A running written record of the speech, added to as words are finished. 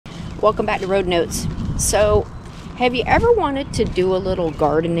Welcome back to Road Notes. So, have you ever wanted to do a little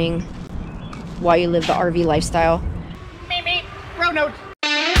gardening while you live the RV lifestyle? Beep, Road Notes.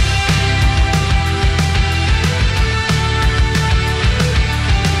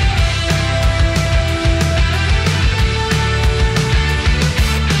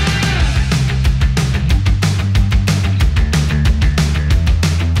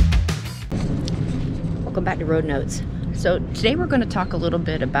 Welcome back to Road Notes. So today we're going to talk a little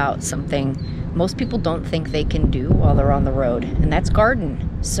bit about something most people don't think they can do while they're on the road, and that's garden.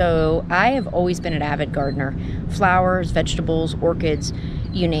 So I have always been an avid gardener. Flowers, vegetables, orchids,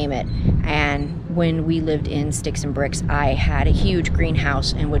 you name it. And when we lived in Sticks and Bricks, I had a huge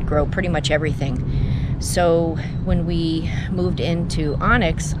greenhouse and would grow pretty much everything. So when we moved into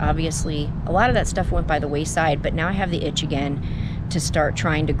Onyx, obviously a lot of that stuff went by the wayside, but now I have the itch again to start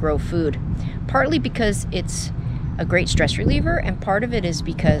trying to grow food. Partly because it's a great stress reliever, and part of it is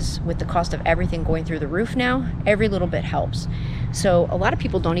because with the cost of everything going through the roof now, every little bit helps. So a lot of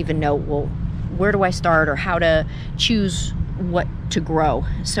people don't even know, well, where do I start or how to choose what to grow.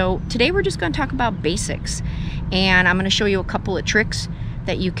 So today we're just going to talk about basics, and I'm going to show you a couple of tricks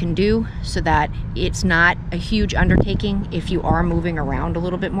that you can do so that it's not a huge undertaking if you are moving around a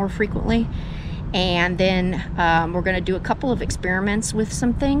little bit more frequently. And then we're going to do a couple of experiments with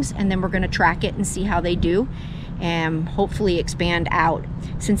some things, and then we're going to track it and see how they do and hopefully expand out.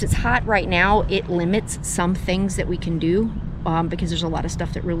 Since it's hot right now, it limits some things that we can do because there's a lot of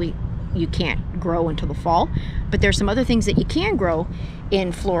stuff that really you can't grow until the fall. But there's some other things that you can grow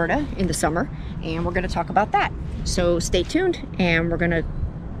in Florida in the summer, and we're going to talk about that. So stay tuned, and we're going to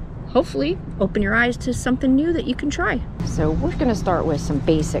hopefully open your eyes to something new that you can try. So we're going to start with some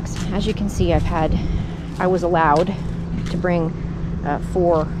basics. As you can see, I was allowed to bring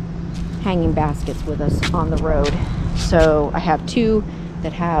 4 hanging baskets with us on the road. So I have 2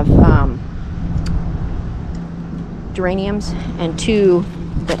 that have geraniums and 2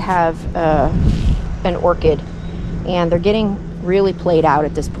 that have an orchid, and they're getting really played out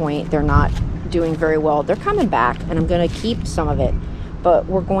at this point. They're not doing very well. They're coming back, and I'm going to keep some of it, but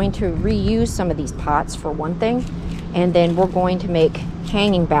we're going to reuse some of these pots for one thing, and then we're going to make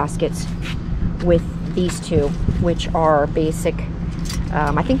hanging baskets with these 2, which are basic.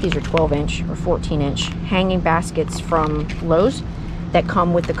 I think these are 12-inch or 14-inch hanging baskets from Lowe's that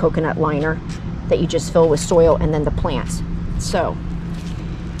come with the coconut liner that you just fill with soil and then the plants. So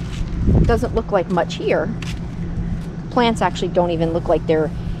it doesn't look like much here. Plants actually don't even look like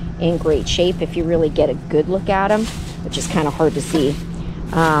they're in great shape if you really get a good look at them, which is kind of hard to see.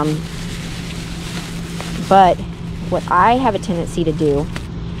 But what I have a tendency to do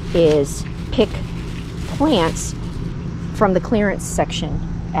is pick plants from the clearance section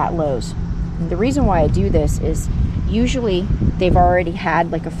at Lowe's. And the reason why I do this is usually they've already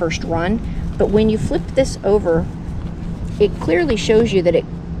had like a first run, but when you flip this over, it clearly shows you that it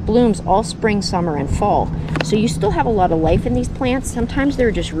blooms all spring, summer, and fall. So you still have a lot of life in these plants. Sometimes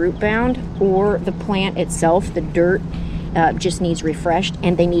they're just root bound, or the plant itself, the dirt, just needs refreshed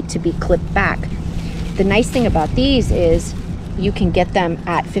and they need to be clipped back. The nice thing about these is you can get them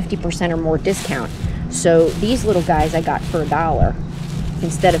at 50% or more discount. So these little guys I got for $1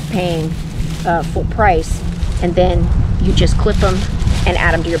 instead of paying full price, and then you just clip them and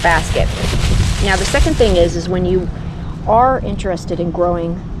add them to your basket. Now the second thing is when you are interested in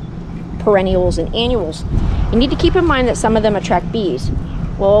growing perennials and annuals, you need to keep in mind that some of them attract bees.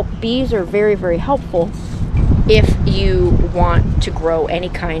 Well, bees are very, very helpful if you want to grow any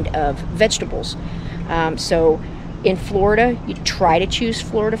kind of vegetables. So in Florida, you try to choose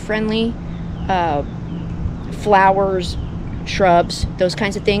Florida-friendly flowers, shrubs, those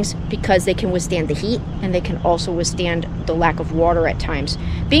kinds of things, because they can withstand the heat and they can also withstand the lack of water at times.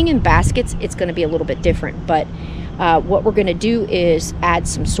 Being in baskets, it's going to be a little bit different, but what we're going to do is add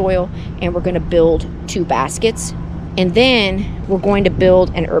some soil, and we're going to build 2 baskets, and then we're going to build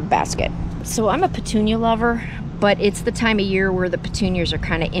an herb basket. So I'm a petunia lover, but it's the time of year where the petunias are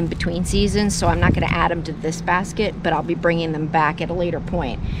kind of in between seasons, so I'm not going to add them to this basket, but I'll be bringing them back at a later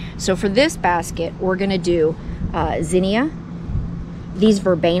point. So for this basket, we're going to do zinnia, these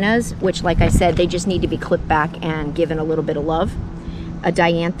verbenas, which, like I said, they just need to be clipped back and given a little bit of love, a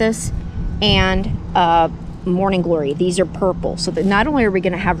dianthus, and morning glory. These are purple, so that not only are we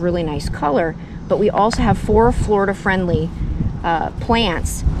going to have really nice color, but we also have 4 Florida-friendly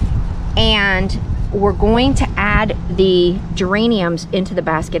plants, and we're going to add the geraniums into the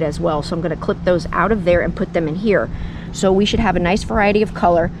basket as well. So I'm going to clip those out of there and put them in here. So we should have a nice variety of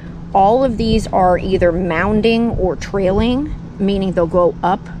color. All of these are either mounding or trailing, meaning they'll go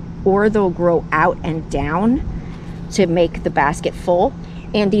up or they'll grow out and down to make the basket full.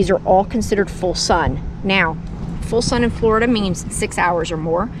 And these are all considered full sun. Now, full sun in Florida means 6 hours or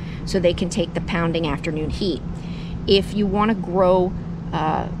more, so they can take the pounding afternoon heat. If you want to grow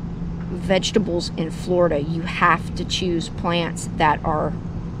vegetables in Florida, you have to choose plants that are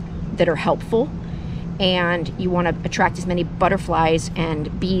helpful, and you want to attract as many butterflies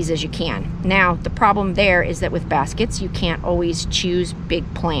and bees as you can. Now, the problem there is that with baskets, you can't always choose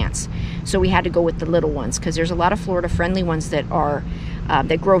big plants. So we had to go with the little ones, because there's a lot of Florida-friendly ones that are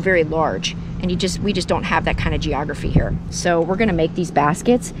that grow very large, and we just don't have that kind of geography here. So we're going to make these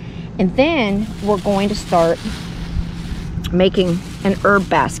baskets, and then we're going to start making an herb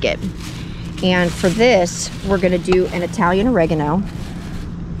basket. And for this, we're going to do an Italian oregano,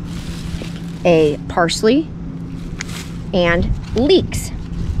 a parsley, and leeks.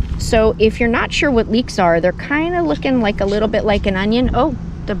 So if you're not sure what leeks are, they're kind of looking like a little bit like an onion. Oh,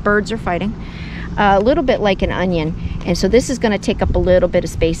 the birds are fighting. A little bit like an onion. And so this is going to take up a little bit of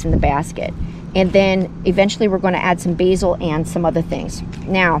space in the basket. And then eventually we're going to add some basil and some other things.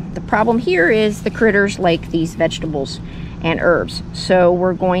 Now, the problem here is the critters like these vegetables and herbs. So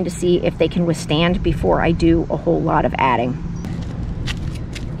we're going to see if they can withstand before I do a whole lot of adding.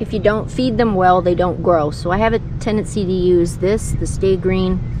 If you don't feed them well, they don't grow. So I have a tendency to use this, the Stay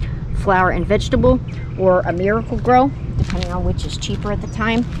Green flower and vegetable, or a Miracle Grow, depending on which is cheaper at the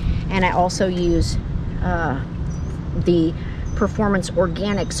time. And I also use the Performance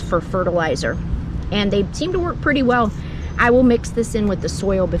Organics for fertilizer. And they seem to work pretty well. I will mix this in with the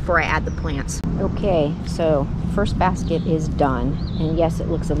soil before I add the plants. Okay, so first basket is done. And yes, it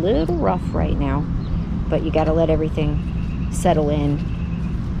looks a little rough right now, but you gotta let everything settle in.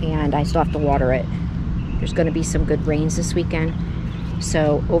 And I still have to water it. There's going to be some good rains this weekend.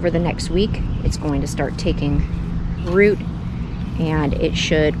 So over the next week, it's going to start taking root, and it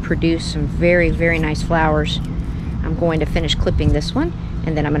should produce some very, very nice flowers. I'm going to finish clipping this one,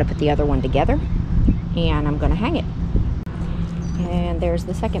 and then I'm going to put the other one together, and I'm going to hang it. And there's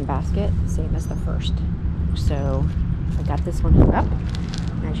the second basket, same as the first. So I got this one hung up.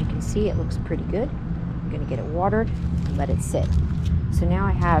 As you can see, it looks pretty good. I'm going to get it watered and let it sit. So now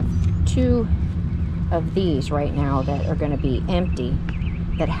I have 2 of these right now that are going to be empty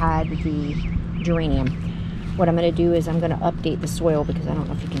that had the geranium. What I'm going to do is I'm going to update the soil, because I don't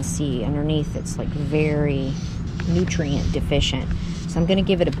know if you can see underneath, it's like very nutrient deficient. So I'm going to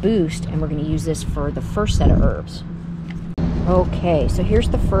give it a boost, and we're going to use this for the first set of herbs. Okay, so here's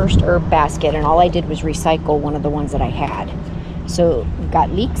the first herb basket, and all I did was recycle one of the ones that I had. So we've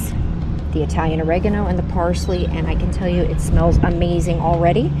got leeks, the Italian oregano, and the parsley, and I can tell you it smells amazing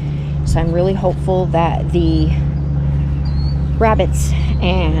already. So I'm really hopeful that the rabbits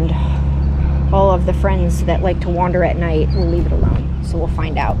and all of the friends that like to wander at night will leave it alone. So we'll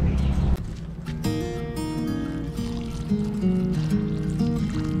find out.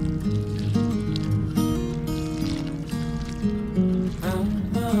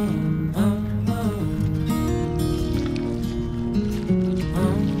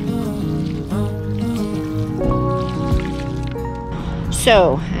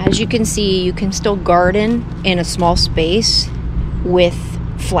 So, as you can see, you can still garden in a small space with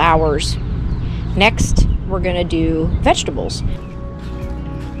flowers. Next, we're going to do vegetables. We've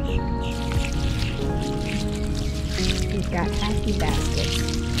got happy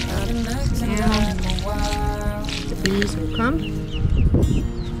baskets. Now, the bees will come.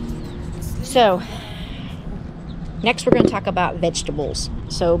 So, next we're going to talk about vegetables.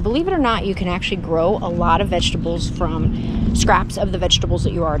 So, believe it or not, you can actually grow a lot of vegetables from scraps of the vegetables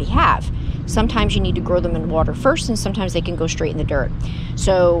that you already have. Sometimes you need to grow them in water first, and sometimes they can go straight in the dirt.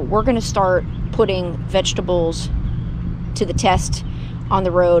 So we're going to start putting vegetables to the test on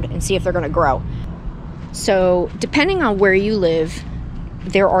the road and see if they're going to grow. So depending on where you live,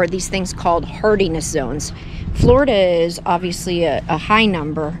 there are these things called hardiness zones. Florida is obviously a high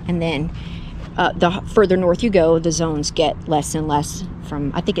number, and then the further north you go, the zones get less and less.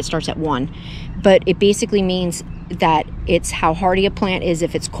 I think it starts at 1, but it basically means that it's how hardy a plant is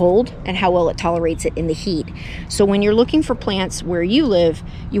if it's cold and how well it tolerates it in the heat. So when you're looking for plants where you live,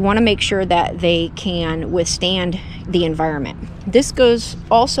 you want to make sure that they can withstand the environment. This goes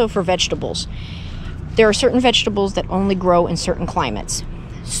also for vegetables. There are certain vegetables that only grow in certain climates.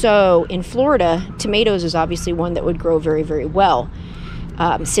 So in Florida, tomatoes is obviously one that would grow very, very well.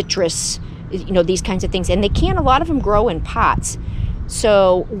 Citrus, these kinds of things. And a lot of them grow in pots.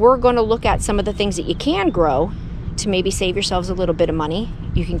 So we're going to look at some of the things that you can grow to maybe save yourselves a little bit of money.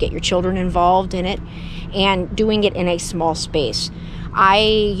 You can get your children involved in it, and doing it in a small space. I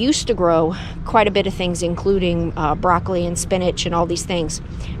used to grow quite a bit of things, including broccoli and spinach and all these things.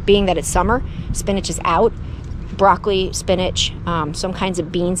 Being that it's summer, spinach is out, broccoli, spinach, some kinds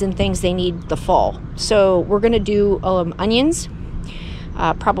of beans and things they need the fall. So we're going to do onions.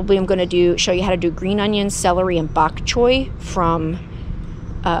 Probably I'm going to show you how to do green onions, celery, and bok choy from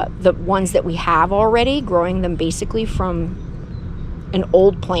the ones that we have already, growing them basically from an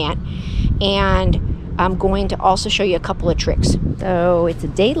old plant. And I'm going to also show you a couple of tricks. So it's a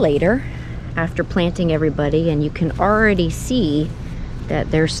day later after planting everybody, and you can already see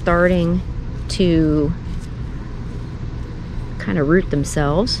that they're starting to kind of root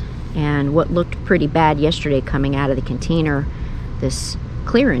themselves. And what looked pretty bad yesterday coming out of the container, this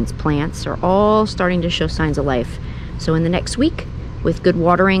clearance plants, are all starting to show signs of life. So in the next week, with good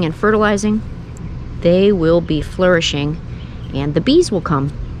watering and fertilizing, they will be flourishing and the bees will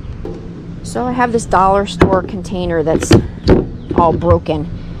come. So I have this dollar store container that's all broken,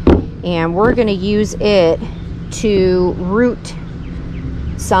 and we're going to use it to root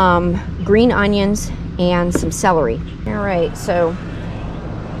some green onions and some celery. All right, so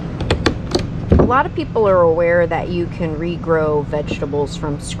a lot of people are aware that you can regrow vegetables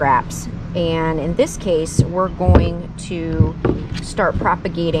from scraps, and in this case we're going to start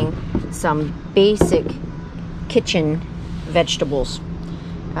propagating some basic kitchen vegetables.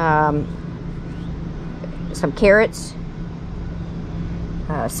 Some carrots,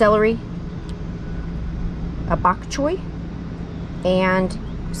 celery, a bok choy, and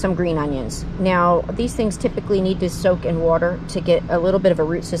some green onions. Now, these things typically need to soak in water to get a little bit of a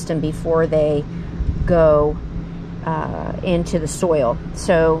root system before they go into the soil.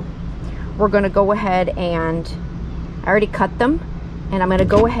 So we're going to go ahead and I already cut them, and I'm going to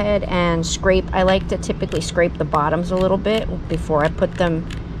go ahead and scrape. I like to typically scrape the bottoms a little bit before I put them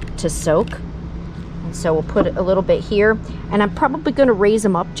to soak. And so we'll put a little bit here, and I'm probably going to raise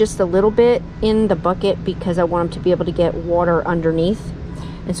them up just a little bit in the bucket because I want them to be able to get water underneath.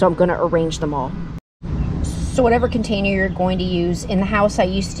 And so I'm going to arrange them all. So whatever container you're going to use, in the house I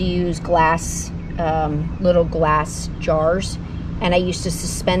used to use glass, little glass jars, and I used to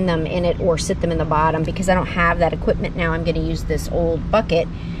suspend them in it or sit them in the bottom. Because I don't have that equipment now, I'm going to use this old bucket.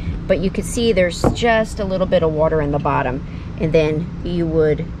 But you can see there's just a little bit of water in the bottom, and then you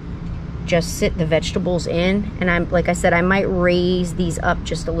would just sit the vegetables in. And like I said, I might raise these up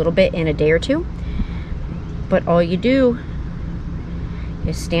just a little bit in a day or two, but all you do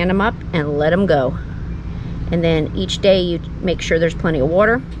is stand them up and let them go. And then each day you make sure there's plenty of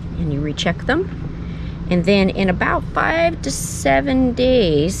water and you recheck them. And then in about 5 to 7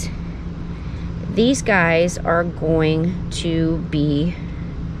 days, these guys are going to be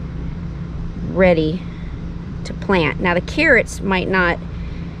ready to plant. Now the carrots might not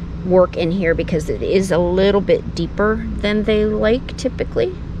work in here because it is a little bit deeper than they like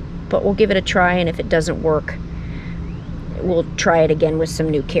typically, but we'll give it a try, and if it doesn't work, we'll try it again with some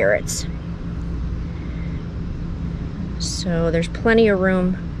new carrots. So there's plenty of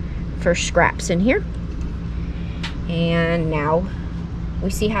room for scraps in here, and now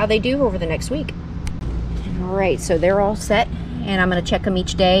we see how they do over the next week. All right, so they're all set, and I'm going to check them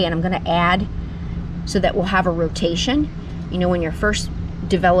each day, and I'm going to add so that we'll have a rotation. You know, when you're first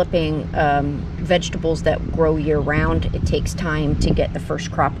developing vegetables that grow year-round, it takes time to get the first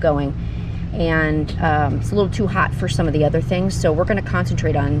crop going, and it's a little too hot for some of the other things, so we're going to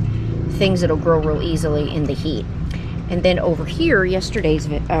concentrate on things that'll grow real easily in the heat. And then over here, yesterday's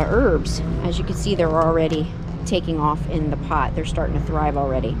herbs, as you can see, they're already taking off in the pot. They're starting to thrive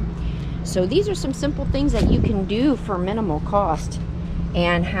already. So these are some simple things that you can do for minimal cost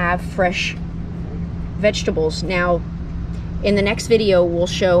and have fresh vegetables. Now, in the next video, we'll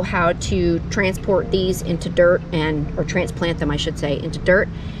show how to transport these into dirt, or transplant them, I should say, into dirt,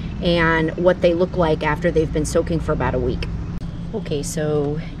 and what they look like after they've been soaking for about a week. Okay,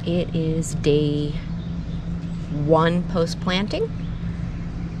 so it is day 1 post-planting.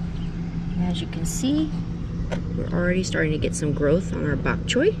 As you can see, we're already starting to get some growth on our bok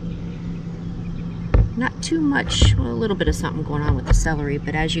choy. Not too much, well, a little bit of something going on with the celery,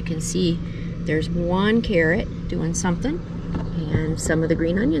 but as you can see, there's 1 carrot doing something, and some of the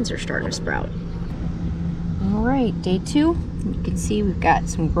green onions are starting to sprout. All right, day 2. You can see we've got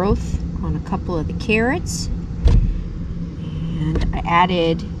some growth on a couple of the carrots, and I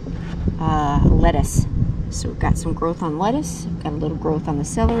added lettuce. So we've got some growth on lettuce, we've got a little growth on the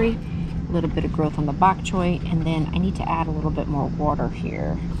celery, a little bit of growth on the bok choy, and then I need to add a little bit more water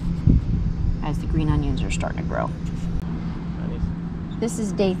here as the green onions are starting to grow. This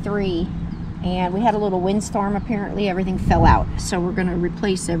is day 3. And we had a little windstorm, apparently everything fell out. So we're gonna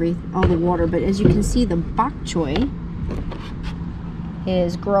replace all the water, but as you can see, the bok choy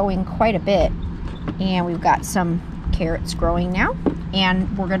is growing quite a bit. And we've got some carrots growing now.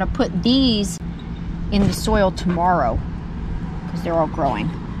 And we're gonna put these in the soil tomorrow because they're all growing.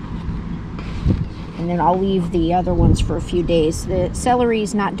 And then I'll leave the other ones for a few days. The celery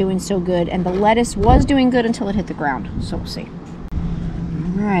is not doing so good, and the lettuce was doing good until it hit the ground. So we'll see.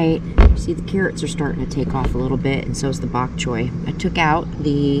 All right, see the carrots are starting to take off a little bit, and so is the bok choy. I took out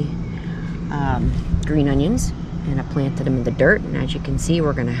the green onions and I planted them in the dirt, and as you can see,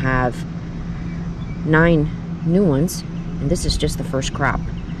 we're gonna have 9 new ones, and this is just the first crop.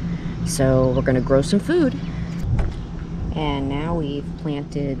 So we're gonna grow some food. And now we've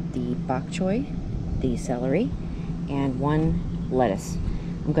planted the bok choy, the celery, and 1 lettuce.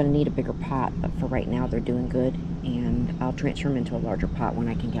 I'm gonna need a bigger pot, but for right now they're doing good, and I'll transfer them into a larger pot when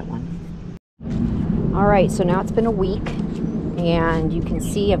I can get one. All right, so now it's been a week, and you can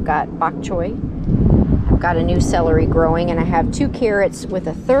see I've got bok choy, I've got a new celery growing, and I have 2 carrots with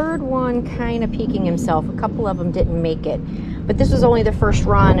a 3rd one kind of peeking himself. A couple of them didn't make it, but this was only the first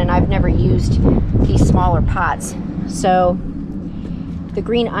run, and I've never used these smaller pots. So the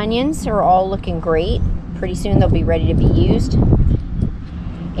green onions are all looking great. Pretty soon they'll be ready to be used.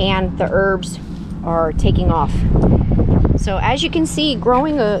 And the herbs are taking off. So as you can see,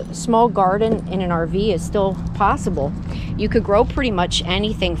 growing a small garden in an RV is still possible. You could grow pretty much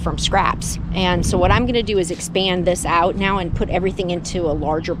anything from scraps. And so what I'm gonna do is expand this out now and put everything into a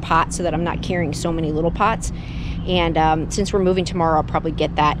larger pot so that I'm not carrying so many little pots. And since we're moving tomorrow, I'll probably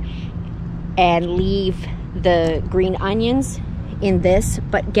get that and leave the green onions in this,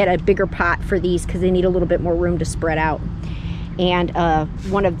 but get a bigger pot for these because they need a little bit more room to spread out. And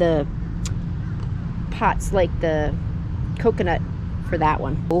one of the pots, like the coconut, for that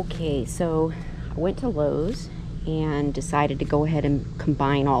one. Okay, so I went to Lowe's and decided to go ahead and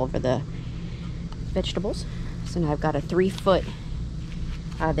combine all of the vegetables. So now I've got a 3-foot,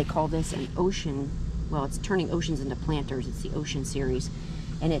 they call this an ocean, well, it's turning oceans into planters. It's the Ocean series,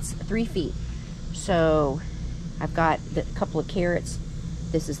 and it's 3 feet. So I've got a couple of carrots.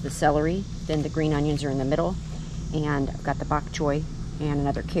 This is the celery. Then the green onions are in the middle. And I've got the bok choy and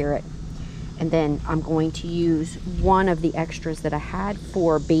another carrot. And then I'm going to use one of the extras that I had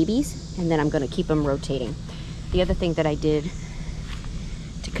for babies, and then I'm going to keep them rotating. The other thing that I did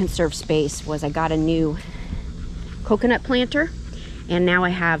to conserve space was I got a new coconut planter, and now I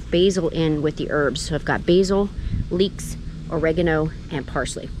have basil in with the herbs. So I've got basil, leeks, oregano, and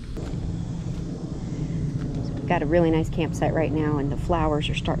parsley. So we've got a really nice campsite right now, and the flowers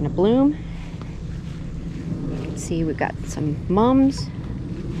are starting to bloom. You can see we've got some mums.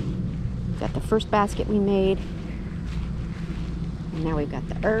 We've got the first basket we made. And now we've got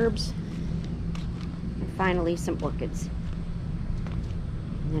the herbs. And finally some orchids.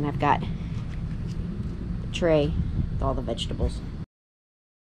 And then I've got a tray with all the vegetables.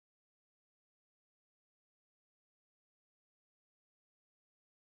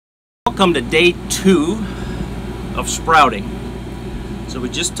 Welcome to day 2 of sprouting. So we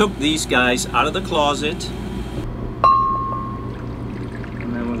just took these guys out of the closet,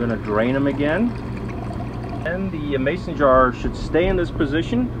 and then we're going to drain them again. And the mason jar should stay in this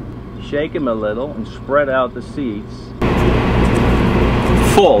position. Shake them a little and spread out the seeds.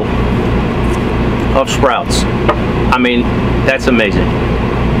 Full of sprouts. I mean, that's amazing.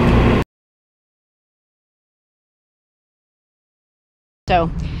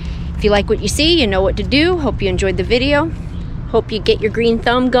 So if you like what you see, you know what to do. Hope you enjoyed the video. Hope you get your green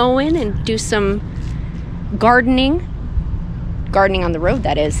thumb going and do some gardening. Gardening on the road,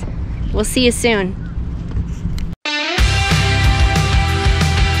 that is. We'll see you soon.